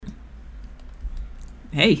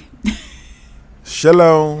Hey.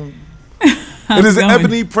 Shalom. It is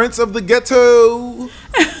Ebony, Prince of the Ghetto.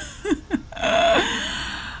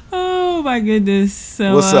 Oh my goodness.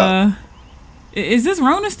 So what's up? Is this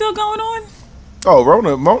Rona still going on? Oh,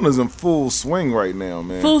 Rona's in full swing right now,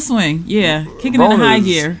 man. Full swing, yeah. Kicking Rona in the high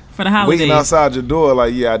gear for the holidays. Waiting outside your door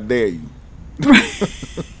like, yeah, I dare you.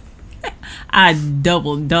 I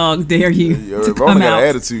double dog dare you to Rona come got out. an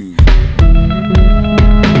attitude.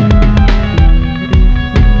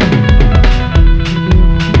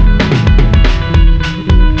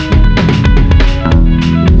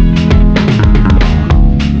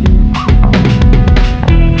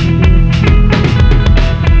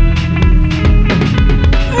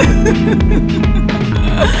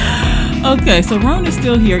 Okay, so Rona's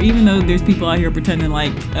still here, even though there's people out here pretending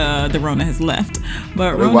like the Rona has left.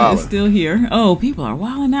 But Rona is still here. Oh, people are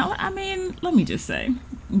wilding out. I mean, let me just say.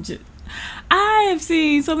 I have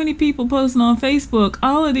seen so many people posting on Facebook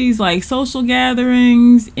all of these like social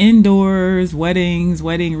gatherings, indoors, weddings,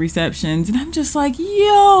 wedding receptions. And I'm just like,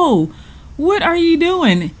 yo, what are you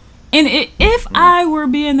doing? And if I were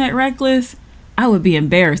being that reckless, I would be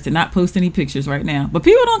embarrassed to not post any pictures right now. But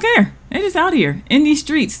people don't care. They're just out here in these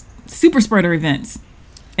streets. Super spreader events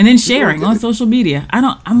and then sharing on social media.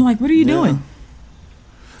 I'm like, what are you doing?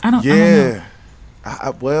 I don't know.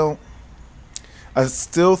 Well, I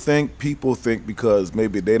still think people think because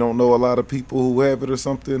maybe they don't know a lot of people who have it or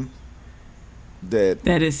something that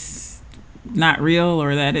is not real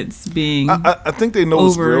or that it's being I think they know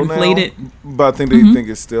it's real now, but I think they think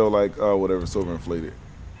it's still like, oh, whatever, it's overinflated,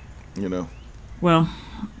 you know. Well,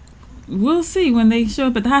 we'll see when they show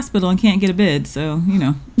up at the hospital and can't get a bed. So, you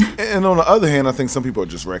know. And on the other hand, I think some people are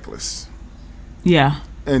just reckless. Yeah.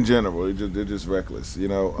 In general, they're just reckless, you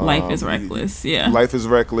know. Life is reckless, yeah. Life is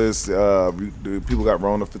reckless. People got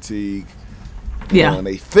Rona fatigue. Yeah. And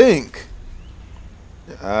they think,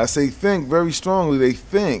 I say think very strongly, they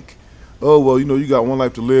think, oh, well, you know, you got one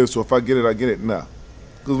life to live, so if I get it, I get it. Nah.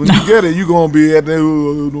 Because when you get it, you're going to be at the,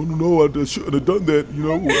 no, I shouldn't have done that. You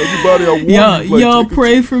know, everybody I want. Y'all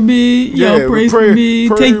pray for me. Y'all pray for me.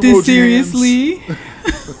 Take this seriously.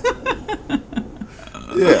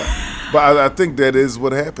 Yeah. But I think that is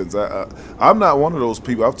what happens. I'm not one of those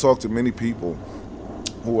people. I've talked to many people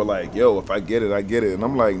who are like, yo, if I get it, I get it. And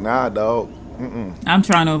I'm like, nah, dog. I'm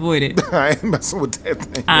trying to avoid it. I ain't messing with that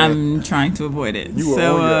thing. I'm trying to avoid it. You are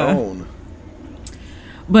on your own.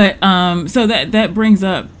 But so that brings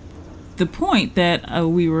up the point that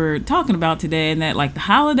we were talking about today, and that like the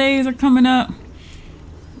holidays are coming up.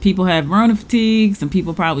 People have Rona fatigue. Some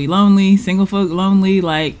people probably lonely. Single folk lonely.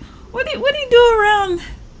 Like, what do you do around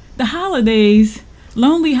the holidays?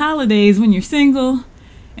 Lonely holidays when you're single,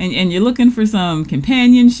 and you're looking for some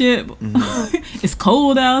companionship. Mm-hmm. It's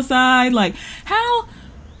cold outside. Like, how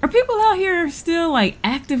are people out here still like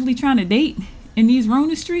actively trying to date in these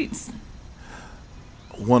Rona streets?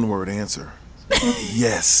 One word answer.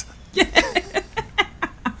 Yes.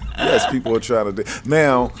 Yes, people are trying to date.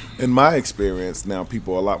 Now, in my experience,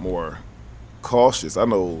 people are a lot more cautious. I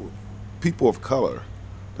know people of color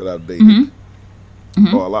that I've dated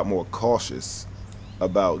are a lot more cautious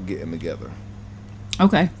about getting together.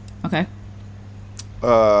 Okay.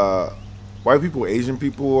 White people, Asian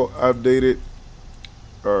people I've dated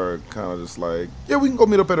are kind of just like, yeah, we can go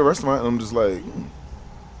meet up at a restaurant. And I'm just like,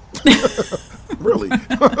 really?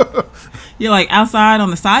 You're like outside on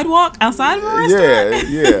the sidewalk, outside of a restaurant?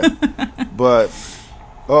 Yeah. But,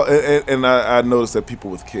 and I noticed that people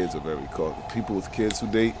with kids are very cautious. People with kids who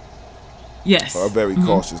date are very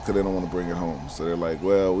cautious because they don't want to bring it home. So they're like,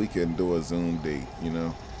 well, we can do a Zoom date, you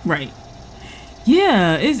know? Right.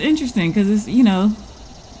 Yeah, it's interesting because it's, you know,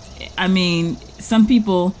 I mean, some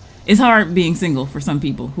people, it's hard being single for some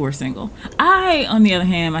people who are single. I, on the other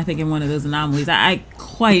hand, I think in one of those anomalies, I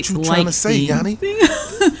quite like trying to say, Yanni?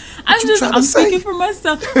 I'm speaking for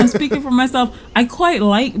myself. I quite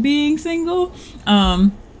like being single.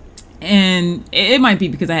 And it might be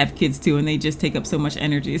because I have kids too, and they just take up so much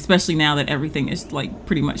energy, especially now that everything is like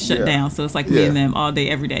pretty much shut down. So it's like me and them all day,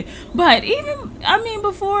 every day. But even, I mean,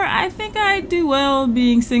 before, I think I do well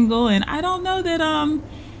being single, and I don't know that,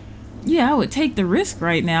 I would take the risk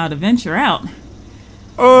right now to venture out. Meet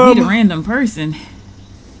a random person.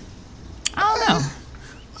 I don't know.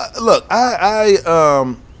 Look,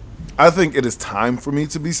 I think it is time for me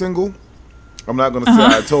to be single. I'm not going to say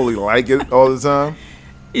I totally like it all the time.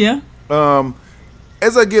 Yeah.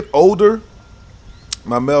 As I get older,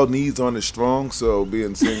 my male needs aren't as strong, so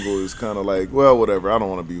being single is kind of like, well, whatever. I don't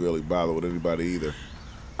want to be really bothered with anybody either.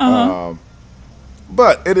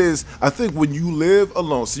 But it is, I think when you live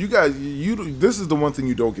alone, so you guys, this is the one thing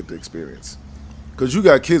you don't get to experience. Because you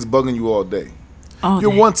got kids bugging you all day. All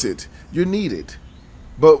you're day. wanted, you're needed.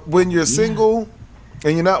 But when you're single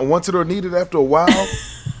and you're not wanted or needed after a while,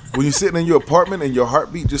 when you're sitting in your apartment and your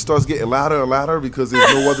heartbeat just starts getting louder and louder because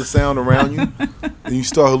there's no other sound around you, and you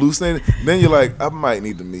start hallucinating, then you're like, I might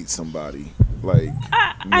need to meet somebody. Like,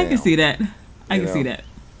 I can see that. I can see that.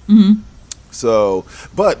 So,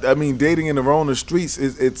 but I mean, dating in the Rona streets,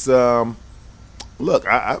 it's look,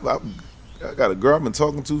 I got a girl I've been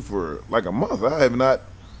talking to for like a month. I have not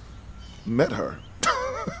met her.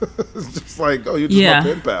 It's just like, oh, you're just my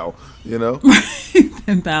pen pal, you know?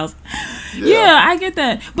 Pen pals. Yeah, I get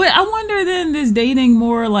that. But I wonder then, is dating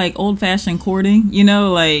more like old-fashioned courting? You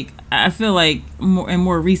know, like, I feel like in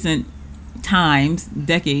more recent times,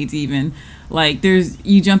 decades even, like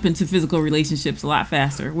you jump into physical relationships a lot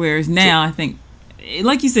faster. Whereas now, I think,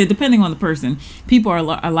 like you said, depending on the person, people are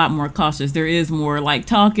a lot more cautious. There is more like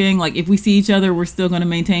talking. Like if we see each other, we're still going to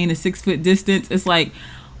maintain a 6-foot distance. It's like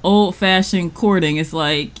old-fashioned courting. It's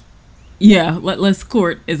like, let's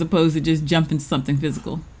court as opposed to just jump into something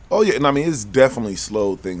physical. Oh yeah, and I mean it's definitely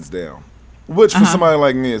slowed things down, which for somebody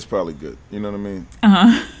like me is probably good. You know what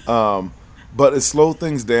I mean? But it slowed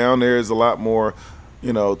things down. There's a lot more,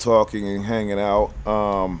 you know, talking and hanging out.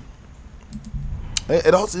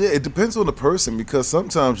 It also it depends on the person, because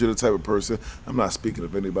sometimes you're the type of person. I'm not speaking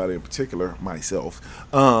of anybody in particular, myself.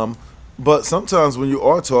 But sometimes when you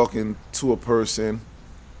are talking to a person,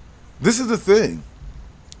 this is the thing.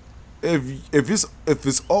 If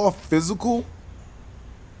it's all physical,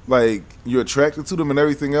 like you're attracted to them and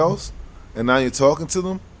everything else, and now you're talking to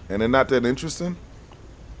them and they're not that interesting.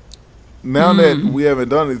 Now that we haven't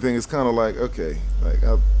done anything, it's kind of like, okay, like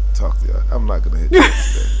I'll talk to you. I'm not gonna hit you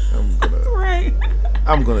today.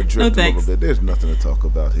 I'm gonna drift a little bit. There's nothing to talk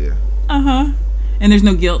about here. And there's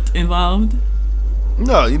no guilt involved.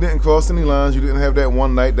 No, you didn't cross any lines. You didn't have that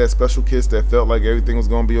one night, that special kiss that felt like everything was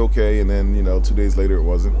gonna be okay, and then 2 days later it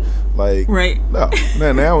wasn't. Like, no.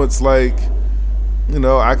 Now it's like,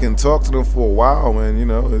 I can talk to them for a while, and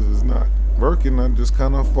if it's not working, I just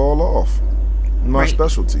kind of fall off. My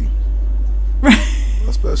specialty. My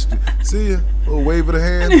specialty. See ya. A little wave of the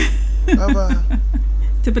hand. Bye bye.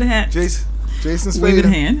 Tip of the hat. Jason's wave of the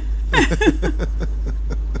hand.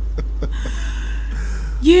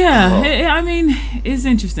 I mean, it's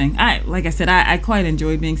interesting. Like I said, I quite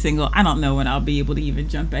enjoy being single. I don't know when I'll be able to even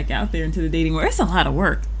jump back out there into the dating world. It's a lot of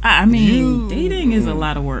work. I mean, dating is a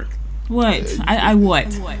lot of work. What? What?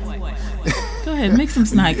 Go ahead, make some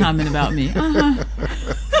snide comment about me.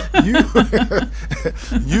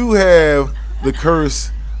 You have the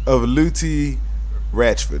curse of Lutie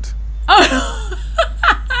Ratchford.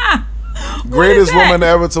 Greatest woman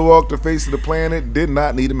ever to walk the face of the planet, did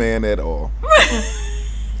not need a man at all.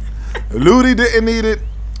 Lutie didn't need it.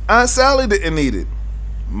 Aunt Sally didn't need it.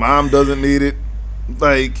 Mom doesn't need it.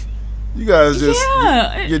 Like, you guys just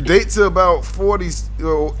your date to about 40,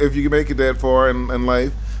 if you can make it that far in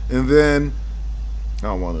life, and then I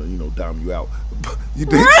don't want to dime you out. You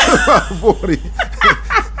date to about 40,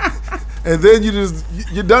 and then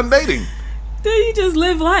you're done dating. Then you just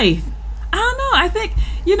live life. I don't know. I think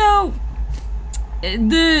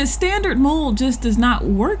the standard mold just does not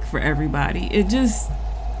work for everybody. It just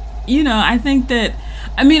I think that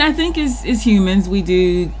I think as humans we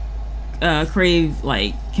do crave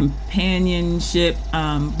like companionship,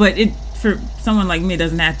 but it for someone like me it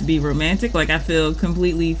doesn't have to be romantic. Like I feel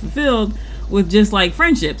completely fulfilled with just like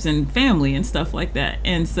friendships and family and stuff like that.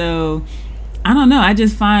 And so I don't know, I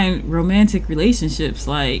just find romantic relationships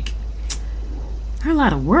like they're a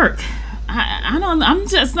lot of work. I don't, I'm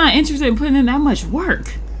just not interested in putting in that much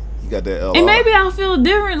work. You got that LR. And maybe I'll feel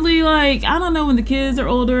differently, like, I don't know, when the kids are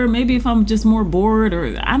older, maybe if I'm just more bored,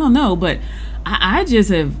 or I don't know, but I just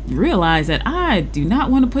have realized that I do not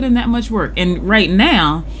want to put in that much work. And right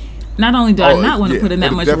now, not only do I not want to put in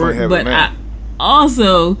that much work, but I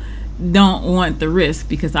also don't want the risk,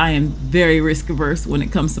 because I am very risk averse when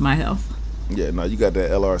it comes to my health. Yeah, no, you got that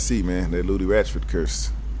LRC, man, that Lutie Ratchford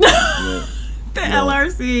curse. The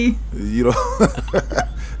LRC.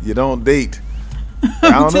 You don't date.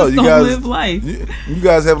 I don't know. You guys live life. You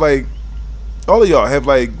guys have like, all of y'all have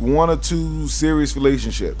like 1 or 2 serious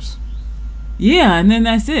relationships. Yeah, and then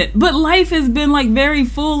that's it. But life has been like very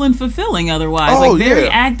full and fulfilling otherwise. Very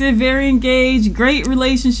active, very engaged, great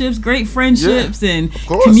relationships, great friendships, and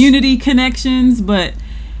community connections. But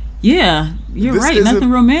yeah, you're right.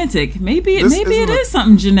 Nothing romantic. Maybe it is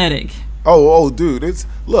something genetic. Oh, dude.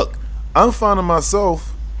 Look, I'm finding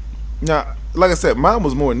myself now. Like I said, mine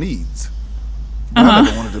was more needs. I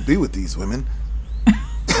never wanted to be with these women.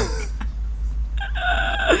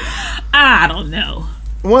 I don't know.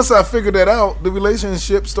 Once I figured that out, the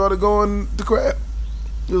relationship started going to crap.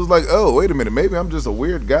 It was like, oh, wait a minute, maybe I'm just a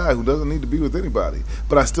weird guy who doesn't need to be with anybody,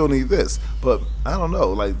 but I still need this. But I don't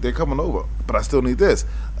know, like, they're coming over, but I still need this.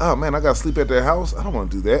 Oh man, I gotta sleep at their house. I don't want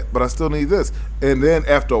to do that, but I still need this. And then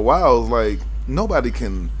after a while, it's like, nobody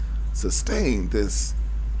can sustain this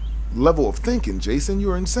level of thinking. Jason,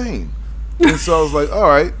 you're insane. And so I was like, all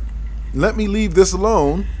right, let me leave this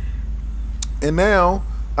alone. And now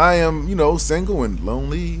I am, single and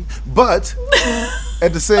lonely, but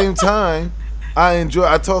at the same time, I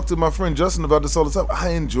talk to my friend Justin about this all the time.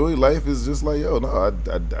 I enjoy life. It's just like,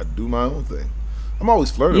 I do my own thing. I'm always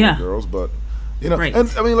flirting with girls, but, right. And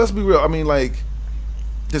I mean, let's be real. I mean, like,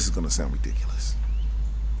 this is going to sound ridiculous.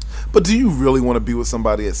 But do you really want to be with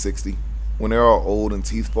somebody at 60 when they're all old and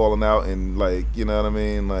teeth falling out and, like, you know what I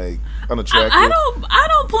mean? Like, unattractive. I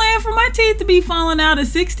don't plan for my teeth to be falling out at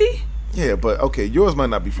 60. Yeah, but okay, yours might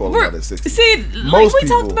not be falling out at 60. See, like we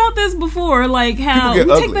talked about this before, like how we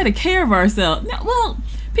take better care of ourselves. Well,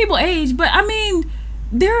 people age, but I mean,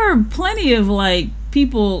 there are plenty of like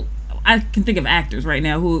people. I can think of actors right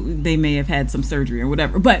now who they may have had some surgery or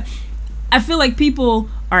whatever, but I feel like people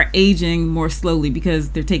are aging more slowly because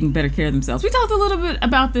they're taking better care of themselves. We talked a little bit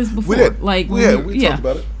about this before. We did. Like, we talked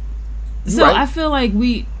about it. So right. I feel like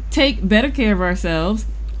we take better care of ourselves.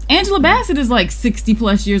 Angela Bassett is like 60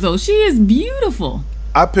 plus years old. She is beautiful.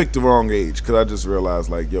 I picked the wrong age because I just realized,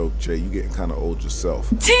 like, yo, Jay, you getting kind of old yourself.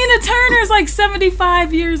 Tina Turner is like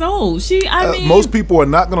 75 years old. I mean, most people are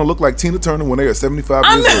not going to look like Tina Turner when they are 75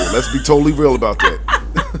 years old. Let's be totally real about that.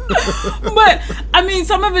 But I mean,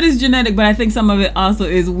 some of it is genetic, but I think some of it also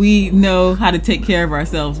is we know how to take care of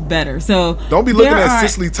ourselves better. So don't be looking at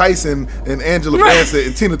Cicely Tyson and Angela Bassett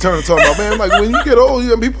and Tina Turner talking about, man, like, when you get old,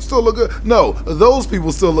 people still look good. No, those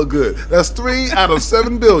people still look good. That's 3 out of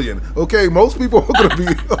 7 billion. Okay, most people are going to be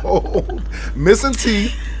old, missing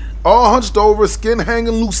teeth, all hunched over, skin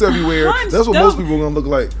hanging loose everywhere. That's what most people are going to look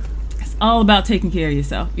like. All about taking care of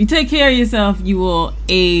yourself. You take care of yourself, you will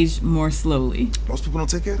age more slowly. Most people don't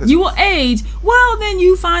take care of themselves. You will age. Well, then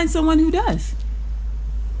you find someone who does.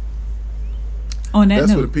 On that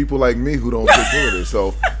That's note. for the people like me who don't take care of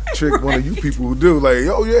themselves. Trick one of you people who do. Like,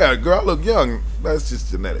 oh yeah, girl, I look young. That's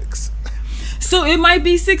just genetics. So it might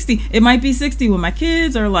be 60. It might be 60 when my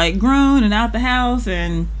kids are like grown and out the house,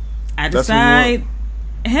 and I decide,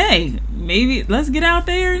 hey, maybe let's get out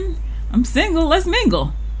there and I'm single. Let's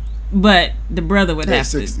mingle. But the brother would have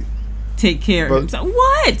 60. To take care of himself.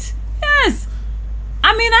 What? Yes.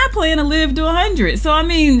 I mean, I plan to live to 100. So, I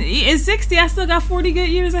mean, at 60, I still got 40 good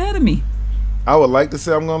years ahead of me. I would like to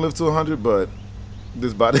say I'm going to live to 100, but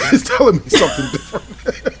this body is telling me something different.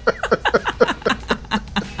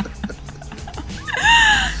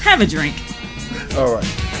 Have a drink. All right.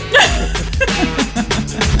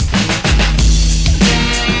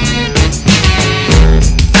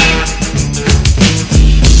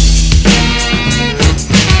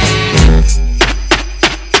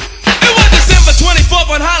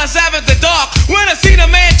 On Hollis Ave at the dark, when I seen a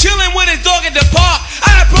man chilling with his dog at the park,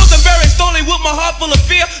 I approached him very slowly with my heart full of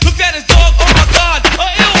fear. Looked at his dog, oh my God, a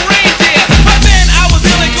ill reindeer. But then I was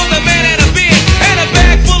dealing with the man had a beard and a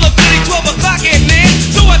bag full of goodies, 12 o'clock at night.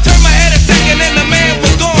 So I turned my head a second and the man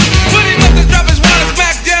was gone. But he must have dropped his wallet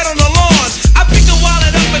smack dead on the lawn. I picked the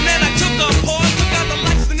wallet up and then I took a pause, took out the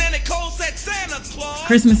lights and then it cold said Santa Claus.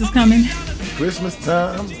 Christmas is coming. Christmas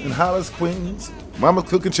time in Hollis, Queens. Mama's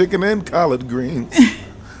cooking chicken and collard greens.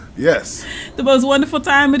 Yes. The most wonderful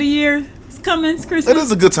time of the year. It's coming. It's Christmas. It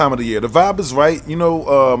is a good time of the year. The vibe is right.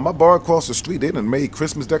 My bar across the street, they done made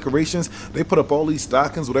Christmas decorations. They put up all these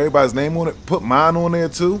stockings with everybody's name on it. Put mine on there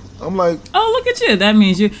too. I'm like, oh, look at you. That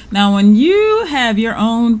means you. Now, when you have your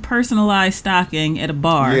own personalized stocking at a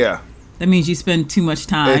bar, yeah, that means you spend too much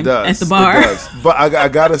time at the bar. It does. But I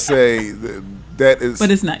gotta say that is.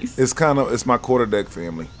 But it's nice. It's my quarterdeck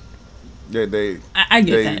family. Yeah, I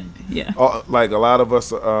get that. Yeah. Like a lot of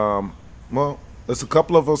us, there's a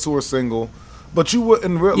couple of us who are single, but you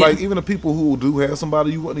wouldn't like even the people who do have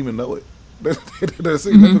somebody, you wouldn't even know it. Their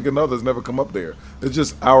significant others never come up there. It's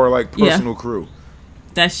just our like personal crew.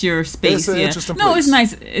 That's your space. It's an interesting place. It's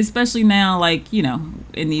nice, especially now, like in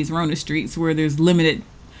these Rona streets where there's limited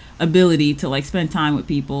ability to like spend time with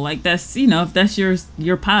people. Like that's if that's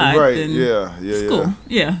your pod, right? Then it's cool.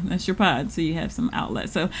 Yeah, that's your pod. So you have some outlet.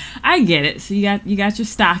 So I get it. So you got your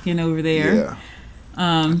stocking over there. Yeah.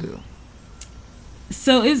 I do.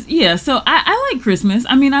 So So I like Christmas.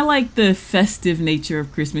 I mean, I like the festive nature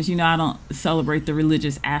of Christmas. I don't celebrate the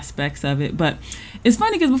religious aspects of it, but it's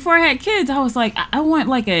funny because before I had kids, I was like, I want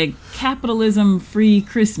like a capitalism-free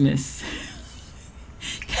Christmas.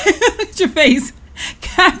 Look at your face.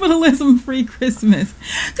 Capitalism-free Christmas.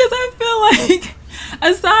 Because I feel like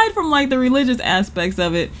aside from like the religious aspects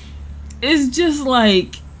of it, it's just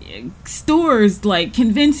like stores like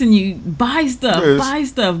convincing you buy stuff.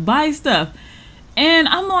 And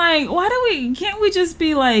I'm like, can't we just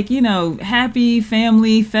be like, happy,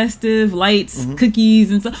 family, festive, lights,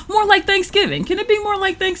 cookies and stuff? More like Thanksgiving. Can it be more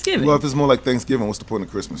like Thanksgiving? Well, if it's more like Thanksgiving, what's the point of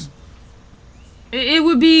Christmas? It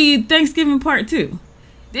would be Thanksgiving Part 2.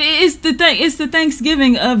 It's the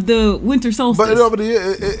Thanksgiving of the winter solstice. But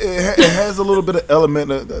it has a little bit of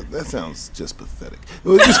element of, that sounds just pathetic.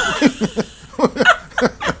 We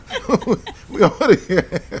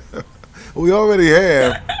already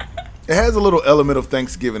have. It has a little element of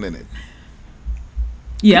Thanksgiving in it.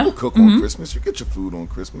 Yeah. People cook on Christmas. You get your food on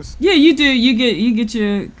Christmas. Yeah, you do. You get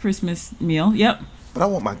your Christmas meal. Yep. But I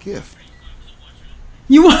want my gift.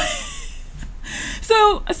 You want.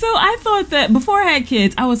 So I thought that before I had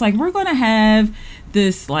kids, I was like, we're gonna have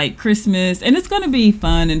this like Christmas, and it's gonna be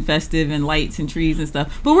fun and festive and lights and trees and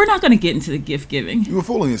stuff. But we're not gonna get into the gift giving. You were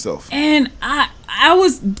fooling yourself. And I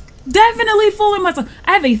was definitely fooling myself.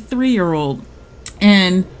 I have a 3-year-old,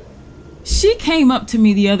 and she came up to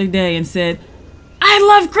me the other day and said, "I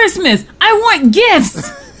love Christmas. I want gifts."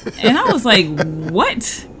 And I was like,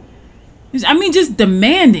 "What?" I mean, just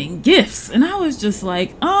demanding gifts. And I was just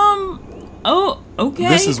like, oh, okay.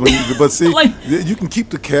 This is when but see, like, you can keep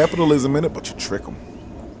the capitalism in it, but you trick them.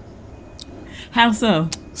 How so?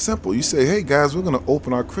 Simple. You say, hey, guys, we're going to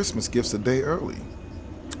open our Christmas gifts a day early.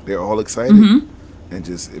 They're all excited. And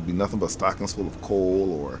just, it'd be nothing but stockings full of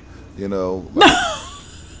coal or, like,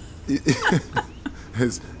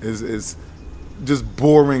 it's just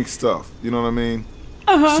boring stuff. You know what I mean?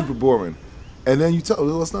 Super boring. And then you tell,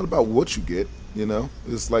 well, it's not about what you get.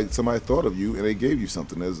 It's like somebody thought of you and they gave you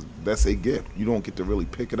something. That's a gift. You don't get to really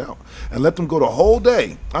pick it out and let them go the whole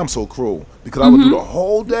day. I'm so cruel because I would do the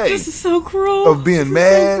whole day. This is so cruel. Of being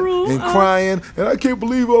mad and crying, and I can't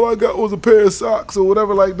believe all I got was a pair of socks or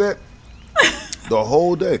whatever like that. The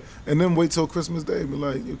whole day, and then wait till Christmas Day. Be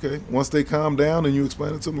like, okay. Once they calm down and you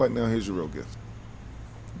explain it to them, like, now here's your real gift.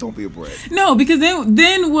 Don't be a brat. No, because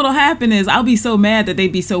then what'll happen is I'll be so mad that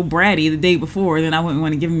they'd be so bratty the day before, then I wouldn't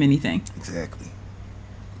want to give them anything. Exactly.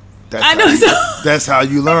 That's how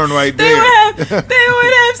you learn right there. They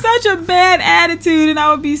would have such a bad attitude, and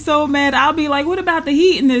I would be so mad. I'll be like, what about the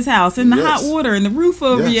heat in this house and the hot water and the roof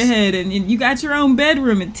over your head, and you got your own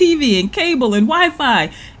bedroom and TV and cable and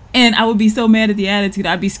Wi-Fi, and I would be so mad at the attitude.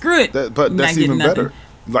 I'd be screwed. But that's even better.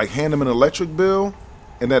 Like, hand them an electric bill,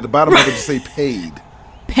 and at the bottom of it just say paid.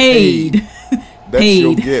 Paid. That's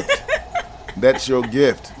your gift. That's your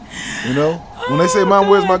gift. When they say, Mom,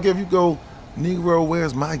 where's my gift? You go, Negro,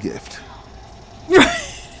 where's my gift?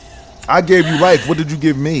 I gave you life. What did you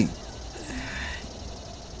give me?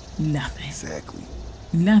 Nothing. Exactly.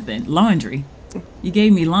 Nothing. Laundry. You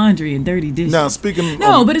gave me laundry and dirty dishes. Now, speaking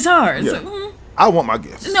but it's hard. Yeah. So, I want my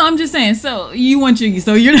gifts. No, I'm just saying. So you want your,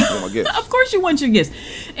 so you're. I want my gifts. Of course, you want your gifts,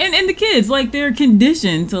 and the kids, like, they're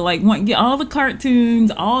conditioned to like get all the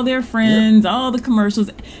cartoons, all their friends, all the commercials.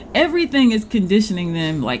 Everything is conditioning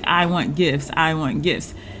them. Like, I want gifts. I want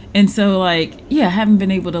gifts. And so, like, I haven't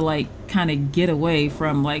been able to, like, kind of get away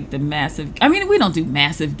from, like, the massive... I mean, we don't do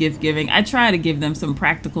massive gift giving. I try to give them some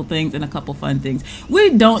practical things and a couple fun things. We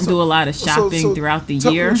don't do a lot of shopping throughout the year.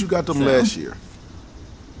 Tell me what you got them last year.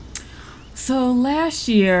 So, last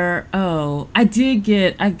year,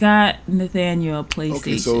 I got Nathaniel a PlayStation.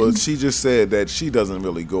 Okay, so she just said that she doesn't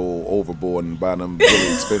really go overboard and buy them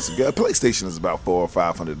really expensive. A PlayStation is about $400 or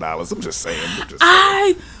 $500. I'm just saying.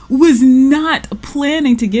 I was not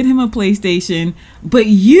planning to get him a PlayStation, but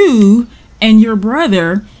you and your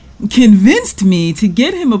brother convinced me to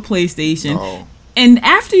get him a PlayStation. Oh. And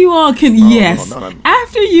after you all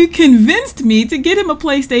after you convinced me to get him a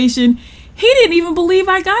PlayStation, he didn't even believe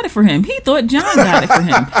I got it for him. He thought John got it for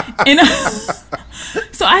him. And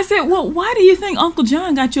so I said, well, why do you think Uncle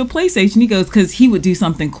John got you a PlayStation? He goes, because he would do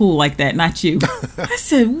something cool like that, not you. I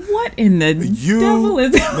said, what in the devil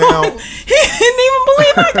is that? Now, he didn't even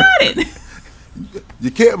believe I got it. You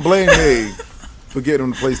can't blame me for getting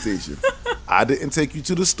him the PlayStation. I didn't take you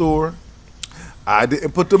to the store. I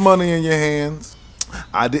didn't put the money in your hands.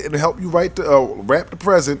 I didn't help you wrap the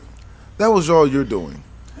present. That was all you're doing.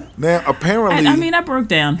 Now, apparently... I broke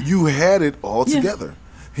down. You had it all together.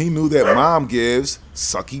 He knew that Mom gives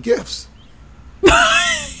sucky gifts. He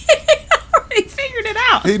already figured it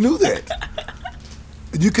out. He knew that.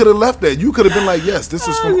 You could have left that. You could have been like, yes, this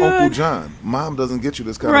is from Uncle John. Mom doesn't get you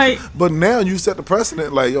this kind of stuff. But now you set the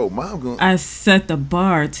precedent like, yo, Mom going to... I set the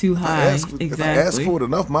bar too high. If I ask for it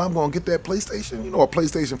enough, Mom going to get that PlayStation. A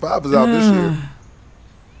PlayStation 5 is out this year.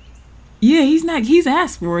 Yeah, he's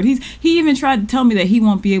asked for it. He even tried to tell me that he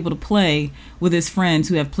won't be able to play with his friends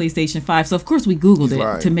who have PlayStation 5. So of course we Googled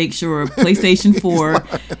it to make sure PlayStation 4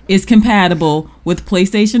 is compatible with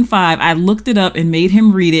PlayStation 5. I looked it up and made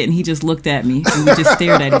him read it, and he just looked at me and we just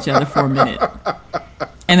stared at each other for a minute.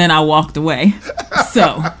 And then I walked away.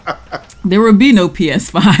 So there will be no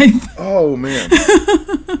PS5. Oh man.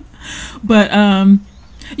 But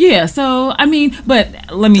yeah, so I mean,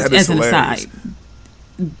 but let me, as an aside,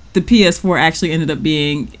 the PS4 actually ended up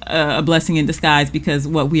being a blessing in disguise because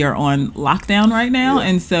we are on lockdown right now. Yeah.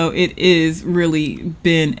 And so it is really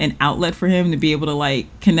been an outlet for him to be able to like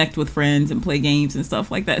connect with friends and play games and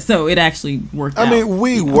stuff like that. So it actually worked out. I mean,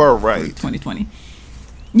 we were right. 2020.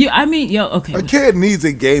 Yeah, I mean, okay. A kid needs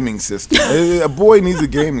a gaming system. A boy needs a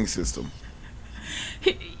gaming system.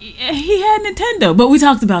 He had Nintendo, but we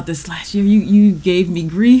talked about this last year. You gave me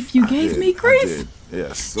grief. You gave me grief. I did.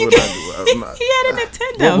 Yes. He had a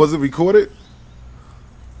Nintendo. Was it recorded?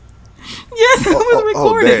 Yes, it was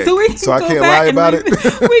recorded. So we can I can't lie about it.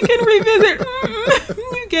 We can revisit.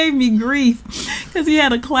 You gave me grief because he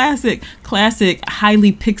had a classic,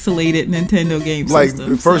 highly pixelated Nintendo game system. Like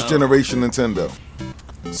the first generation Nintendo.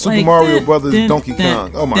 Super Mario Brothers, Donkey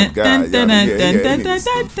Kong. Oh my God! Yeah,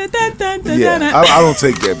 I don't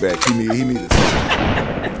take that back. He needed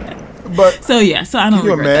something. But so I don't. Can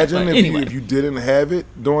you imagine that, if you didn't have it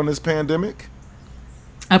during this pandemic?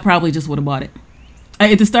 I probably just would have bought it.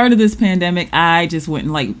 At the start of this pandemic, I just went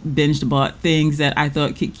and like binged bought things that I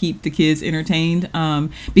thought could keep the kids entertained.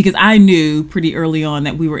 Because I knew pretty early on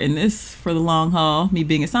that we were in this for the long haul. Me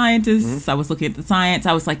being a scientist, I was looking at the science.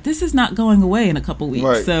 I was like, this is not going away in a couple weeks.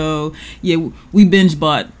 Right. So yeah, we binge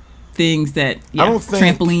bought things that I don't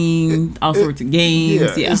think trampoline, all sorts of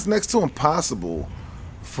games. Yeah, it's next to impossible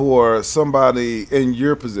for somebody in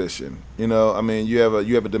your position. You know, I mean, you have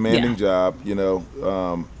a demanding job. You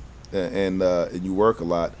know. And you work a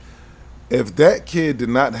lot. If that kid did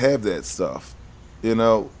not have that stuff, you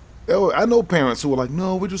know, I know parents who are like,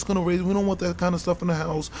 no, we're just gonna raise. We don't want that kind of stuff in the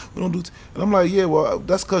house. We don't do. And I'm like, yeah, well,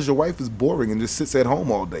 that's because your wife is boring and just sits at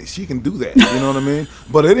home all day. She can do that. You know what I mean?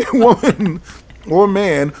 But any woman or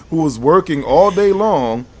man who was working all day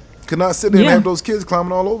long could not sit there and have those kids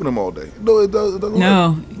climbing all over them all day. No, it doesn't work.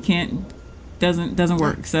 No, it can't. Doesn't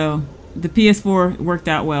work. So. The PS4 worked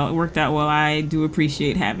out well. It worked out well. I do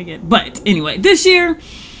appreciate having it. But anyway, this year,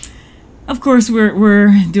 of course,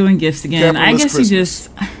 we're doing gifts again. I guess Christmas. You just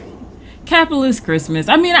capitalist Christmas.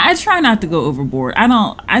 I mean, I try not to go overboard. I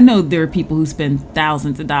know there are people who spend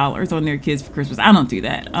thousands of dollars on their kids for Christmas. I don't do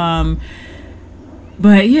that.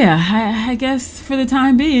 But yeah, I guess for the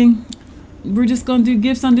time being, we're just gonna do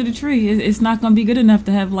gifts under the tree. It's not gonna be good enough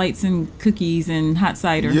to have lights and cookies and hot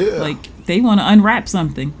cider. Yeah. Like they want to unwrap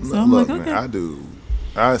something. So I'm like, okay. Man,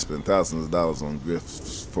 I spend thousands of dollars on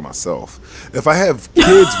gifts for myself. If I have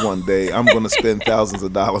kids one day, I'm gonna spend thousands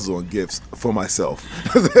of dollars on gifts for myself.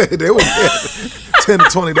 They will get $10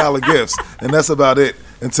 to $20 gifts, and that's about it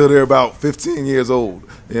until they're about 15 years old.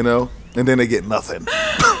 You know, and then they get nothing.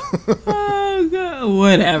 Oh God,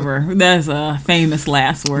 whatever. That's a famous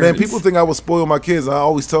last word. Man, people think I would spoil my kids. I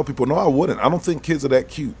always tell people, no, I wouldn't. I don't think kids are that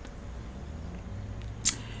cute.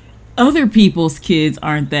 Other people's kids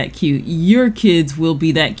aren't that cute. Your kids will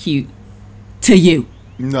be that cute to you.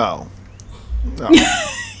 No.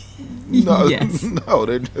 Yes. No,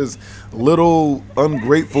 they're just little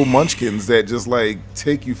ungrateful munchkins that just like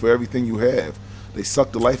take you for everything you have. They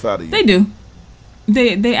suck the life out of you. They do.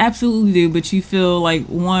 They absolutely do, but you feel like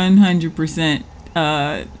 100%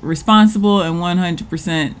 responsible and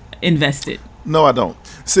 100% invested. No, I don't.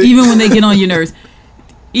 See, even when they get on your nerves.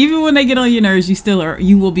 Even when they get on your nerves,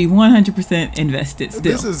 you will be 100% invested still.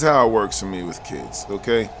 This is how it works for me with kids,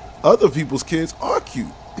 okay? Other people's kids are cute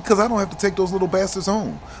because I don't have to take those little bastards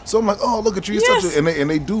home. So I'm like, oh, look at you. You're such a, and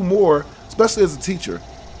they do more, especially as a teacher,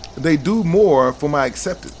 they do more for my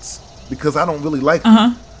acceptance because I don't really like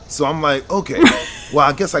them. So I'm like, okay, well,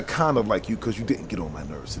 I guess I kind of like you because you didn't get on my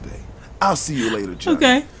nerves today. I'll see you later, Johnny.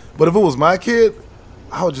 Okay. But if it was my kid,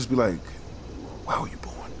 I would just be like, wow, you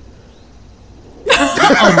born.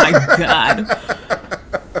 Oh, my God.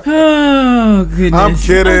 Oh, goodness. I'm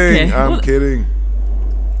kidding. Okay. I'm kidding.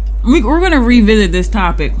 We're going to revisit this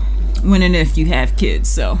topic when and if you have kids.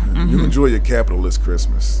 So you enjoy your capitalist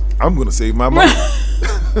Christmas. I'm going to save my money.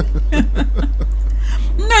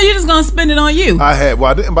 No, you're just gonna spend it on you. I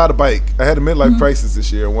didn't buy the bike. I had a midlife crisis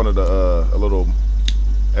this year. I wanted a little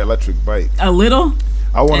electric bike. A little?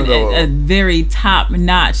 I wanted a very top of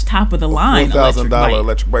the line $4,000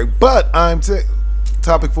 electric bike. But I'm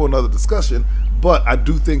topic for another discussion. But I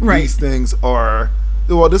do think these things are.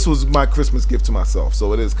 Well, this was my Christmas gift to myself,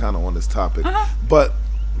 so it is kind of on this topic. But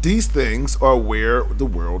these things are where the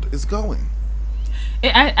world is going.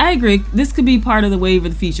 I agree. This could be part of the wave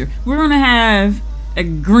of the future. We're going to have a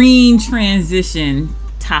green transition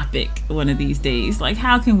topic one of these days. Like,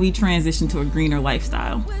 how can we transition to a greener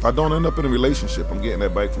lifestyle? If I don't end up in a relationship, I'm getting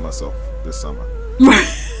that bike for myself this summer.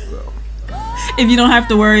 So. If you don't have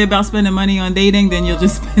to worry about spending money on dating, then you'll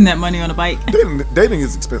just spend that money on a bike. Dating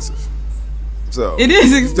is expensive. So it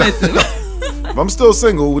is expensive. If I'm still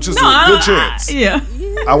single, which is a good chance,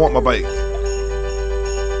 I want my bike.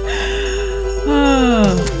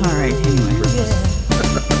 All right, anyway. Christmas.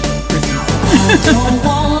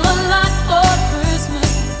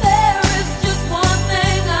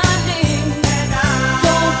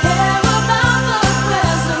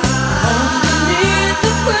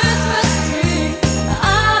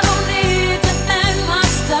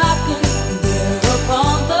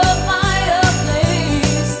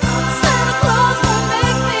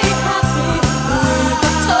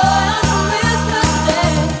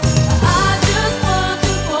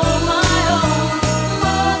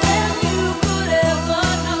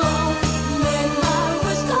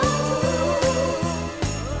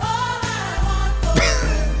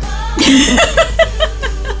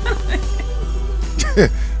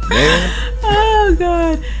 Man. Oh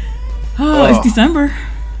God. Oh, it's December.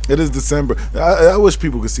 It is December. I wish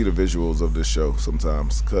people could see the visuals of this show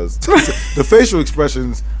sometimes, because the facial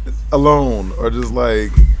expressions alone are just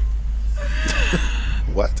like,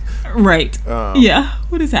 what? Right. Yeah.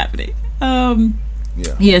 What is happening? Yeah,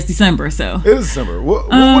 it's December, so. It is December.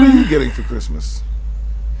 What are you getting for Christmas?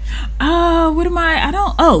 What am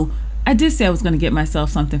I? I did say I was going to get myself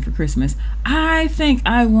something for Christmas. I think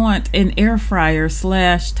I want an air fryer /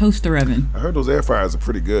 toaster oven. I heard those air fryers are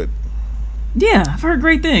pretty good. Yeah, I've heard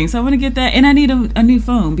great things. So I want to get that. And I need a new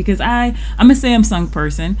phone because I'm a Samsung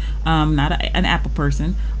person, not an Apple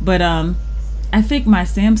person. But I think my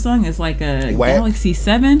Samsung is like a Galaxy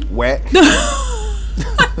 7. Whack.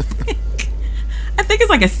 I think it's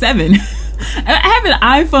like a 7. I have an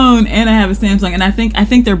iPhone and I have a Samsung, and I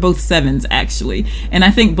think they're both 7s actually, and I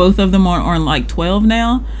think both of them are on like 12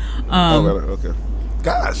 now. Okay.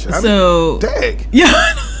 Gosh. Dang. Yeah.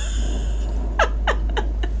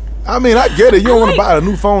 I mean, I get it. You don't want to buy a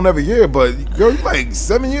new phone every year, but girl, you're like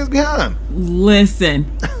 7 years behind.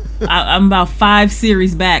 Listen, I'm about 5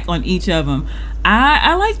 series back on each of them.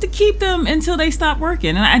 I like to keep them until they stop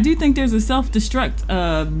working. And I do think there's a self-destruct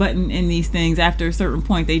button in these things. After a certain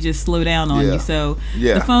point, they just slow down on you. So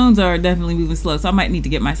the phones are definitely moving slow. So I might need to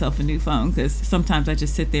get myself a new phone, because sometimes I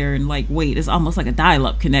just sit there and like wait. It's almost like a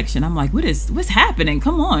dial-up connection. I'm like, what's happening?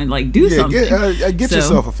 Come on, like do something. Get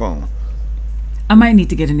yourself a phone. I might need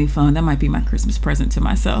to get a new phone. That might be my Christmas present to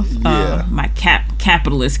myself. Yeah. My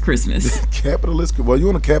capitalist Christmas. Capitalist? Well, you're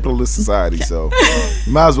in a capitalist society, so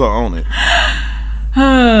you might as well own it.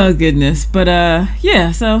 Oh goodness, but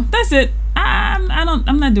yeah. So that's it. I'm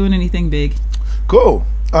not doing anything big. Cool.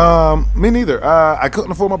 Me neither. I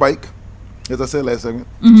couldn't afford my bike, as I said last segment.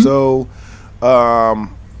 Mm-hmm. So,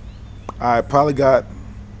 I probably got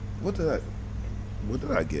what did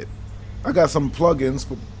I get? I got some plugins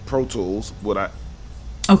for Pro Tools. I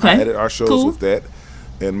edit our shows with that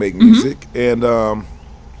and make music, and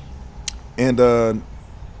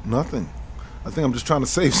nothing. I think I'm just trying to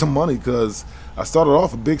save some money because I started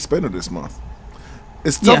off a big spender this month.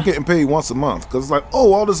 It's tough getting paid once a month because it's like,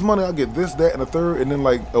 all this money, I'll get this, that, and a third, and then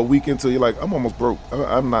like a week into you're like, I'm almost broke.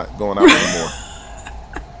 I'm not going out anymore.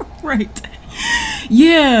 Right.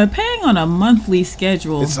 Yeah, paying on a monthly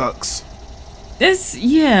schedule. It sucks.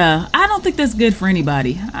 I don't think that's good for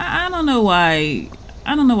anybody. I don't know why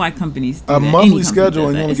companies do a that. monthly schedule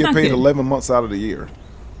and you only get paid good. 11 months out of the year.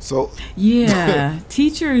 So yeah,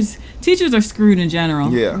 teachers are screwed in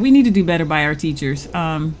general. Yeah, we need to do better by our teachers.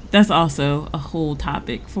 That's also a whole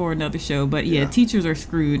topic for another show. But yeah, teachers are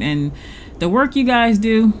screwed, and the work you guys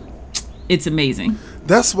do, it's amazing.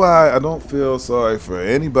 That's why I don't feel sorry for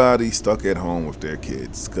anybody stuck at home with their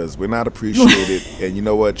kids, because we're not appreciated, and you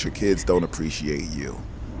know what? Your kids don't appreciate you.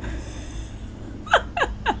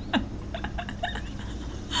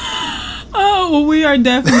 Oh, well, we are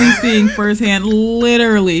definitely seeing firsthand,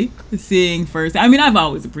 literally seeing first. I mean, I've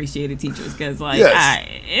always appreciated teachers because,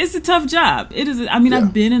 it's a tough job. It is.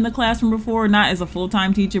 I've been in the classroom before, not as a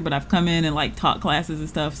full-time teacher, but I've come in and like taught classes and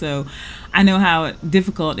stuff. So I know how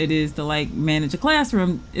difficult it is to like manage a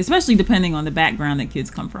classroom, especially depending on the background that kids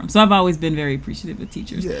come from. So I've always been very appreciative of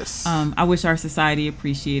teachers. Yes. I wish our society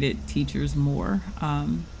appreciated teachers more.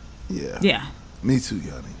 Yeah. Me too,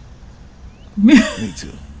 Yanni. Me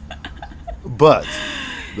too. But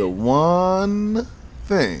the one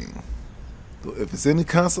thing, if it's any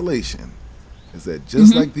consolation, is that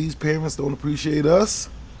just like these parents don't appreciate us,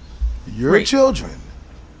 Your children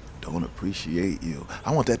don't appreciate you.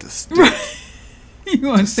 I want that to stick. You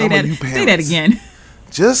want to say that? Say that again.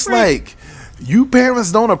 Just like you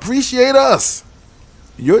parents don't appreciate us,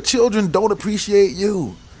 your children don't appreciate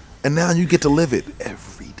you, and now you get to live it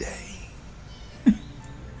every day.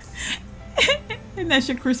 And that's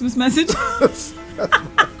your Christmas message. That's my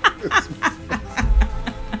Christmas.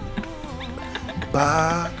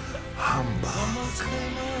 Bah humbug.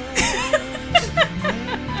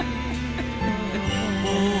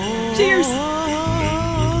 Cheers.